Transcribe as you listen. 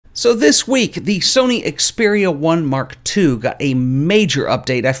So this week, the Sony Xperia I Mark II got a major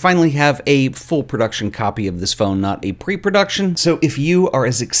update. I finally have a full production copy of this phone, not a pre-production. So if you are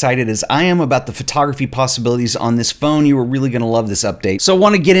as excited as I am about the photography possibilities on this phone, you are really going to love this update. So I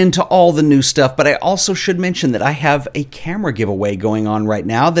want to get into all the new stuff, but I also should mention that I have a camera giveaway going on right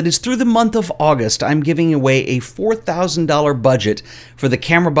now that is through the month of August. I'm giving away a $4,000 budget for the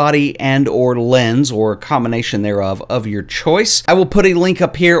camera body and or lens, or a combination thereof, of your choice. I will put a link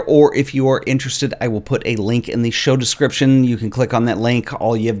up here, or if you are interested, I will put a link in the show description. You can click on that link.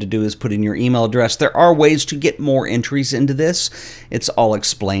 All you have to do is put in your email address. There are ways to get more entries into this. It's all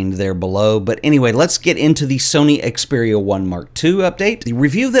explained there below. But anyway, let's get into the Sony Xperia I Mark II update. The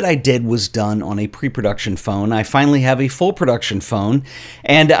review that I did was done on a pre-production phone. I finally have a full production phone,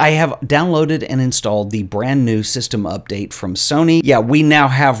 and I have downloaded and installed the brand new system update from Sony. Yeah, we now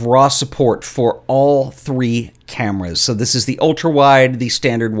have RAW support for all three cameras. So this is the ultra wide, the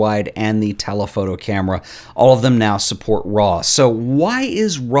standard wide, and the telephoto camera. All of them now support RAW. So why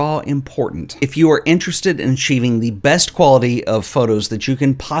is RAW important? If you are interested in achieving the best quality of photos that you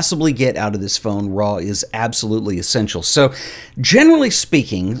can possibly get out of this phone, RAW is absolutely essential. So generally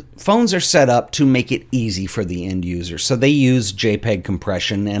speaking, phones are set up to make it easy for the end user. So they use JPEG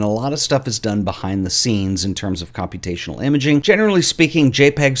compression, and a lot of stuff is done behind the scenes in terms of computational imaging. Generally speaking,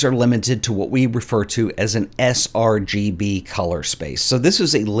 JPEGs are limited to what we refer to as an sRGB color space. So this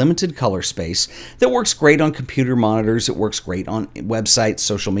is a limited color space that works great on computer monitors. It works great on websites,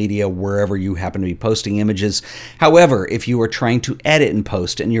 social media, wherever you happen to be posting images. However, if you are trying to edit and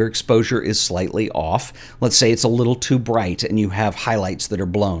post and your exposure is slightly off, let's say it's a little too bright and you have highlights that are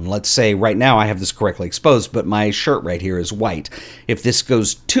blown. Let's say right now I have this correctly exposed, but my shirt right here is white. If this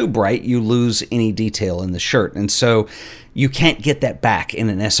goes too bright, you lose any detail in the shirt. And so you can't get that back in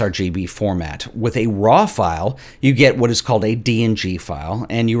an sRGB format. With a RAW file, you get what is called a DNG file,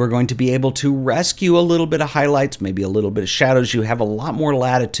 and you are going to be able to rescue a little bit of highlights, maybe a little bit of shadows. You have a lot more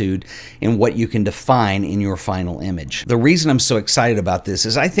latitude in what you can define in your final image. The reason I'm so excited about this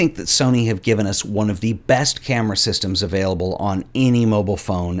is I think that Sony have given us one of the best camera systems available on any mobile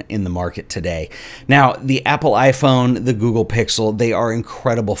phone in the market today. Now, the Apple iPhone, the Google Pixel, they are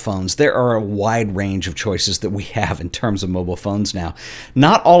incredible phones. There are a wide range of choices that we have in terms of mobile phones now.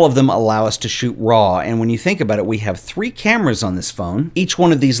 Not all of them allow us to shoot RAW, and when you think about it, we have three cameras on this phone. Each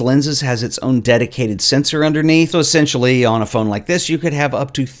one of these lenses has its own dedicated sensor underneath. So essentially, on a phone like this, you could have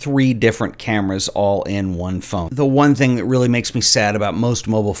up to three different cameras all in one phone. The one thing that really makes me sad about most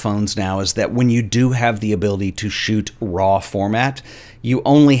mobile phones now is that when you do have the ability to shoot RAW format, you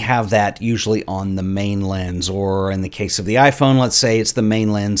only have that usually on the main lens, or in the case of the iPhone, let's say it's the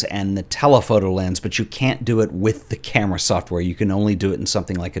main lens and the telephoto lens, but you can't do it with the camera software. You can only do it in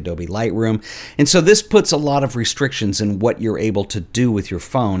something like Adobe Lightroom. And so this puts a lot of restrictions in what you're able to do with your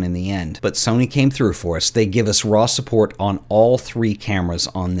phone in the end. But Sony came through for us. They give us RAW support on all three cameras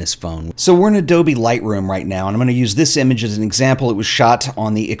on this phone. So we're in Adobe Lightroom right now, and I'm going to use this image as an example. It was shot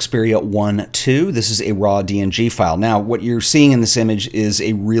on the Xperia I II. This is a RAW DNG file. Now, what you're seeing in this image is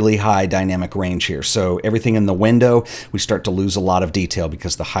a really high dynamic range here. So everything in the window, we start to lose a lot of detail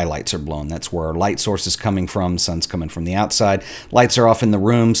because the highlights are blown. That's where our light source is coming from. Sun's coming from the outside. Lights are off in the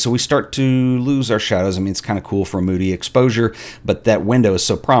room, so we start to lose our shadows. I mean, it's kind of cool for a moody exposure, but that window is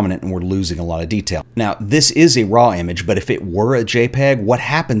so prominent and we're losing a lot of detail. Now, this is a RAW image, but if it were a JPEG, what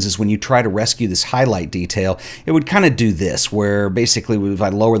happens is when you try to rescue this highlight detail, it would kind of do this, where basically if I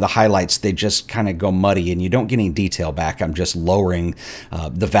lower the highlights, they just kind of go muddy and you don't get any detail back. I'm just lowering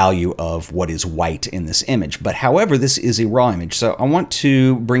the value of what is white in this image. But however, this is a RAW image, so I want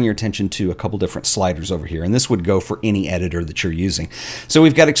to bring your attention to a couple different sliders over here, and this would go for any editor that you're using. So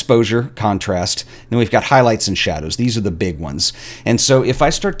we've got exposure, contrast, then we've got highlights and shadows. These are the big ones. And so if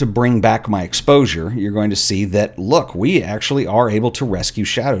I start to bring back my exposure, you're going to see that, look, we actually are able to rescue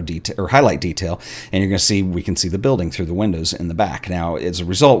shadow detail or highlight detail, and you're going to see we can see the building through the windows in the back. Now, as a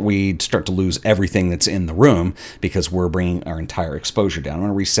result, we start to lose everything that's in the room because we're bringing our entire exposure down. I'm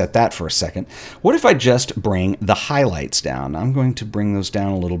going to reset that for a second. What if I just bring the highlights down? I'm going to bring those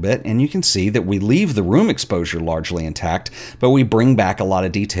down a little bit, and you can see that we leave the room exposure largely intact, but we bring back a lot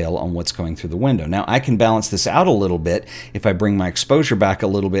of detail on what's going through the window. Now, I can balance this out a little bit if I bring my exposure back a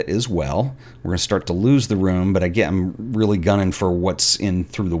little bit as well. We're going to start to lose the room, but again, I'm really gunning for what's in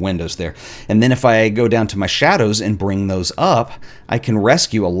through the windows there. And then if I go down to my shadows and bring those up, I can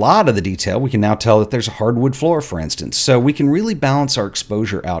rescue a lot of the detail. We can now tell that there's a hardwood floor, for instance. So we can really balance balance our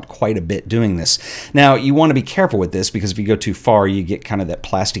exposure out quite a bit doing this. Now, you want to be careful with this because if you go too far, you get kind of that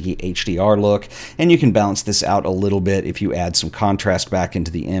plasticky HDR look, and you can balance this out a little bit if you add some contrast back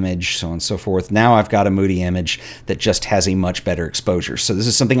into the image, so on and so forth. Now I've got a moody image that just has a much better exposure. So this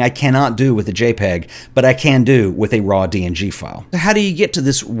is something I cannot do with a JPEG, but I can do with a raw DNG file. So how do you get to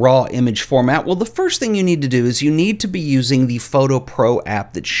this raw image format? Well, the first thing you need to do is you need to be using the Photo Pro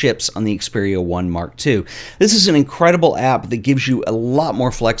app that ships on the Xperia I Mark II. This is an incredible app that gives you a lot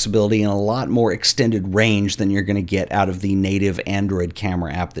more flexibility and a lot more extended range than you're going to get out of the native Android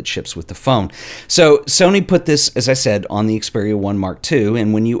camera app that ships with the phone. So Sony put this, as I said, on the Xperia I Mark II,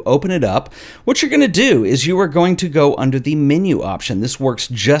 and when you open it up, what you're going to do is you are going to go under the menu option. This works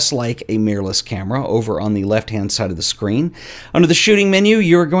just like a mirrorless camera over on the left-hand side of the screen. Under the shooting menu,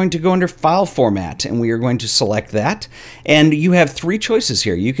 you're going to go under File Format, and we are going to select that. And you have three choices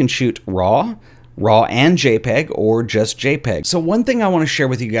here. You can shoot RAW and JPEG, or just JPEG. So one thing I want to share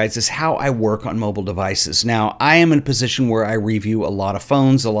with you guys is how I work on mobile devices. Now, I am in a position where I review a lot of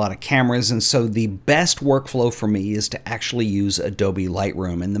phones, a lot of cameras, and so the best workflow for me is to actually use Adobe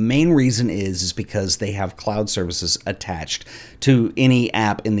Lightroom. And the main reason is because they have cloud services attached to any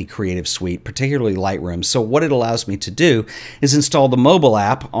app in the Creative Suite, particularly Lightroom. So what it allows me to do is install the mobile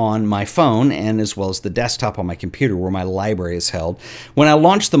app on my phone and as well as the desktop on my computer where my library is held. When I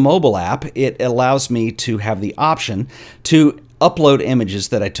launch the mobile app, it allows me to have the option to upload images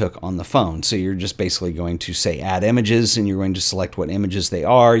that I took on the phone. So you're just basically going to say add images, and you're going to select what images they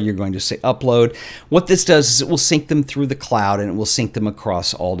are. You're going to say upload. What this does is it will sync them through the cloud, and it will sync them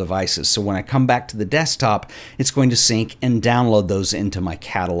across all devices. So when I come back to the desktop, it's going to sync and download those into my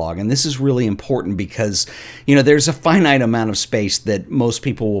catalog. And this is really important because, you know, there's a finite amount of space that most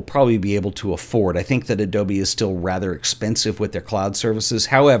people will probably be able to afford. I think that Adobe is still rather expensive with their cloud services.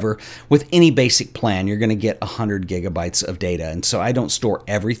 However, with any basic plan, you're going to get 100 gigabytes of data. And so I don't store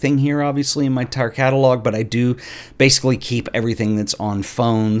everything here, obviously, in my entire catalog, but I do basically keep everything that's on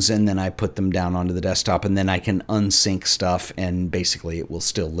phones, and then I put them down onto the desktop, and then I can unsync stuff, and basically it will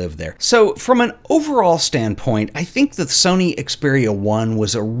still live there. So from an overall standpoint, I think the Sony Xperia I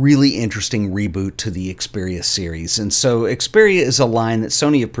was a really interesting reboot to the Xperia series. And so Xperia is a line that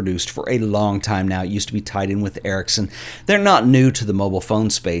Sony have produced for a long time now. It used to be tied in with Ericsson. They're not new to the mobile phone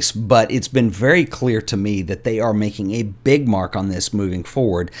space, but it's been very clear to me that they are making a big mark on this moving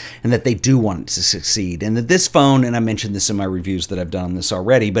forward, and that they do want it to succeed. And that this phone, and I mentioned this in my reviews that I've done on this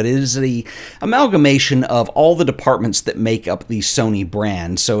already, but it is the amalgamation of all the departments that make up the Sony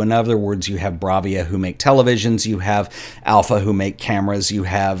brand. So in other words, you have Bravia, who make televisions, you have Alpha, who make cameras, you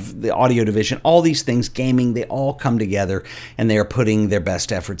have the audio division, all these things, gaming, they all come together, and they are putting their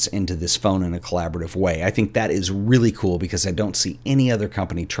best efforts into this phone in a collaborative way. I think that is really cool because I don't see any other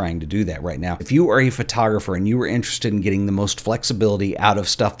company trying to do that right now. If you are a photographer and you are interested in getting the most flexibility out of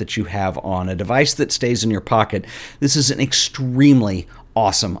stuff that you have on a device that stays in your pocket, this is an extremely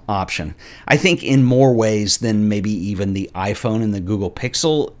awesome option. I think in more ways than maybe even the iPhone and the Google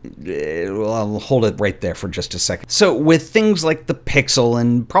Pixel. Well, I'll hold it right there for just a second. So with things like the Pixel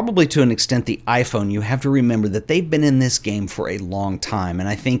and probably to an extent the iPhone, you have to remember that they've been in this game for a long time. And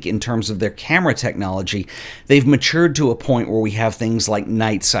I think in terms of their camera technology, they've matured to a point where we have things like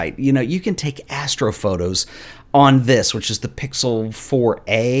night sight. You know, you can take astro photos on this, which is the Pixel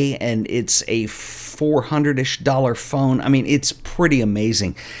 4a, and it's a $400-ish phone. I mean, it's pretty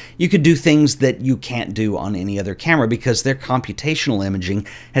amazing. You could do things that you can't do on any other camera because their computational imaging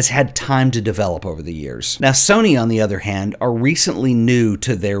has had time to develop over the years. Now, Sony, on the other hand, are recently new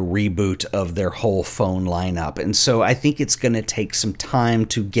to their reboot of their whole phone lineup, and so I think it's going to take some time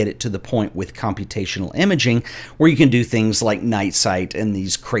to get it to the point with computational imaging where you can do things like night sight and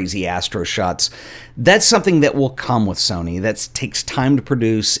these crazy astro shots. That's something that will come with Sony. That takes time to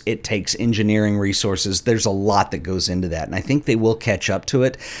produce. It takes engineering resources. There's a lot that goes into that, and I think they will catch up to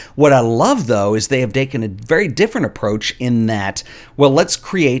it. What I love, though, is they have taken a very different approach in that, well, let's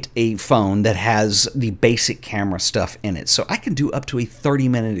create a phone that has the basic camera stuff in it. So I can do up to a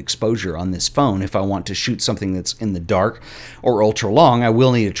 30-minute exposure on this phone if I want to shoot something that's in the dark or ultra long. I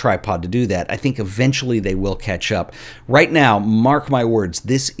will need a tripod to do that. I think eventually they will catch up. Right now, mark my words,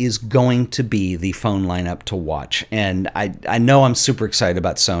 this is going to be the phone lineup to watch. And I know I'm super excited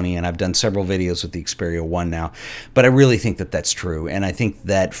about Sony, and I've done several videos with the Xperia I now, but I really think that that's true. And I think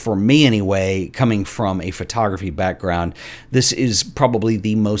that for me anyway, coming from a photography background, this is probably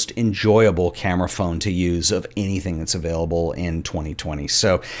the most enjoyable camera phone to use of anything that's available in 2020.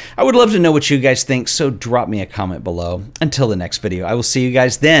 So I would love to know what you guys think, so drop me a comment below. Until the next video, I will see you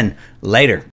guys then. Later.